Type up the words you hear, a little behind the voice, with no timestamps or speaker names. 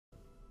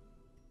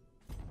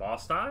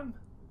Boss time?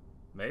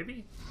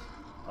 Maybe?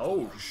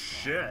 Oh,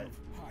 shit.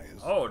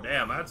 Oh,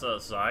 damn, that's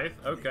a scythe.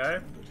 Okay.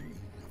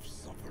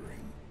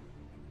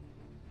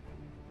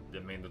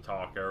 Didn't mean to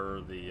talk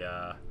over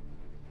the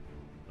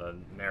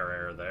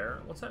narrator there.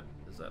 What's that?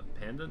 Is that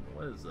pendant?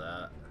 What is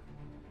that?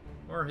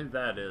 Or who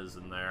that is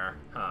in there.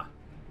 Huh.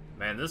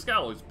 Man, this guy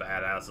looks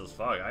badass as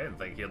fuck. I didn't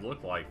think he'd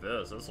look like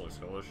this. This looks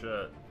cool as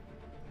shit.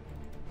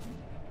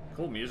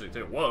 Cool music,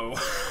 too. Whoa.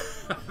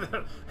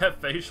 That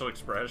facial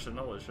expression.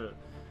 Holy shit.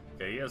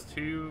 Okay, he has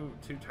two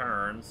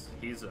turns.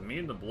 He's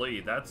immune to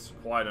bleed. That's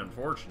quite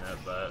unfortunate,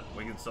 but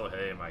we can still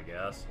hit him, I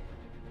guess.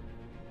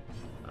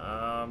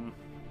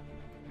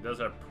 He does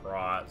have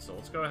prot, so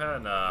let's go ahead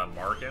and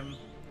mark him.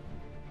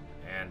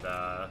 And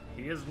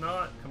he is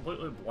not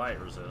completely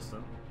blight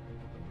resistant.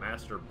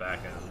 Master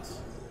beckons.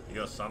 You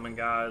go summon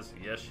guys?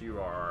 Yes, you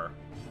are.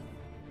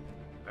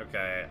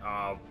 Okay,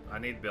 I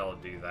need to be able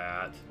to do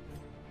that.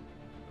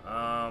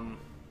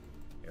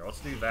 Here,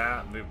 let's do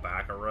that. Move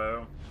back a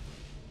row.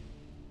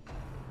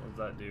 What does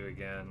that do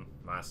again?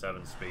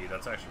 -7 speed.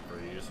 That's actually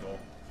pretty useful.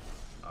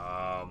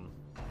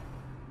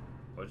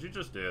 What'd you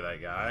just do to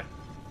that guy?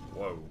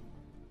 Whoa.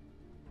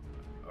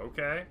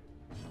 Okay.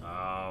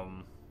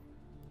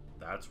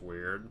 That's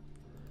weird.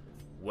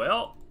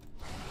 Well,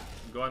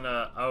 I'm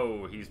gonna...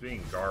 Oh, he's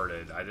being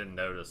guarded. I didn't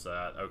notice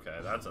that. Okay,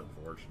 that's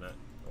unfortunate.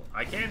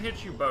 I can't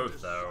hit you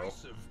both, though.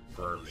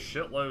 For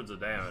shitloads of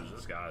damage,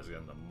 this guy's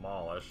getting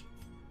demolished.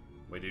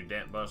 We do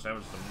bonus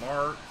damage to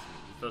Mark.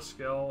 The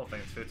skill, I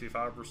think it's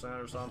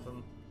 55% or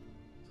something.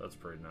 So that's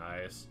pretty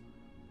nice.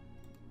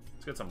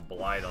 Let's get some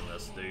blight on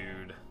this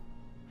dude.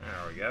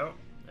 There we go.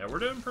 Yeah, we're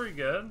doing pretty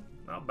good.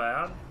 Not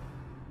bad.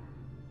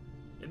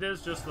 It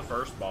is just the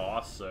first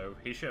boss, so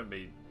he shouldn't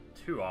be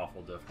too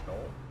awful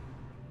difficult.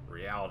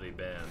 Reality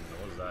Bend.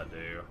 What does that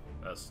do?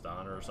 A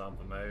stun or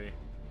something, maybe?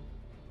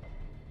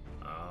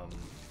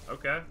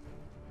 Okay.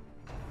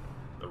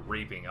 The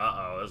Reaping.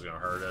 Uh-oh, this is gonna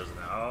hurt, isn't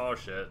it? Oh,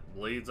 shit.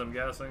 Bleeds, I'm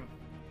guessing.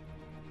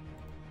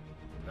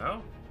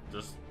 No?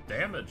 Just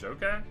damage,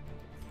 okay.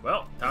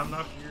 Well, time to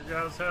knock your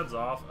guys' heads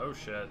off. Oh,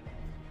 shit.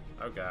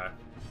 Okay.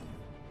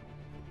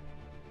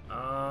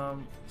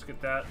 Let's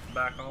get that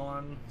back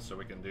on so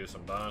we can do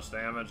some bonus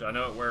damage. I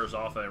know it wears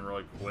off him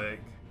really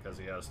quick because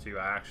he has 2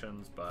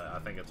 actions, but I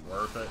think it's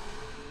worth it.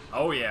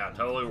 Oh, yeah,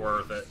 totally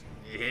worth it.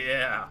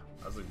 Yeah,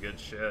 that's a good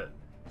shit.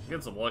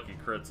 Get some lucky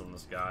crits on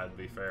this guy, to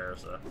be fair,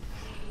 so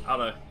I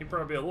don't know. He'd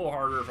probably be a little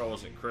harder if I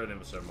wasn't critting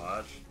him so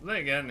much. But then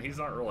again, he's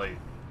not really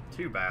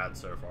too bad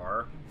so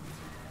far.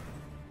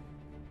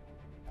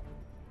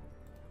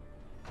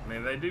 I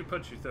mean, they do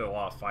put you through a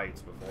lot of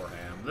fights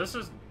beforehand. This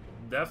is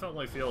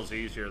definitely feels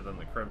easier than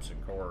the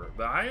Crimson Court,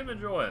 but I am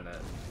enjoying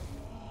it.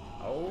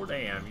 Oh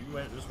damn, you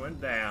just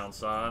went down,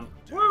 son.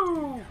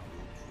 Woo!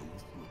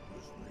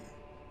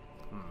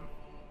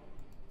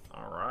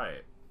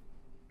 Alright.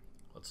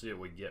 Let's see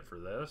what we get for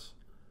this.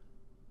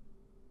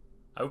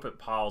 I hope it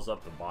piles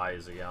up the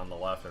bodies again on the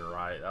left and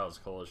right. That was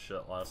cool as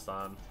shit last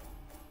time.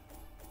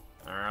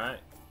 Alright.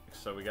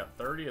 So we got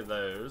 30 of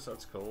those.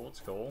 That's cool. It's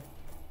cool.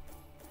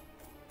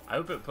 I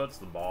hope it puts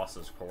the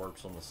boss's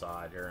corpse on the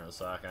side here in a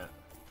second.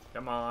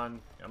 Come on.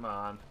 Come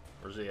on.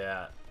 Where's he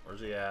at? Where's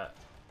he at?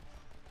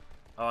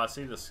 Oh, I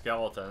see the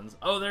skeletons.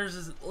 Oh, there's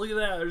his... Look at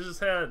that. There's his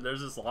head.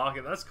 There's his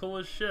locket. That's cool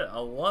as shit. I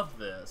love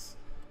this.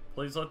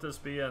 Please let this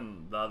be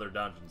in the other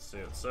dungeons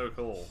too. It's so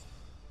cool.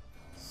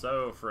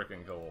 So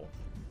freaking cool.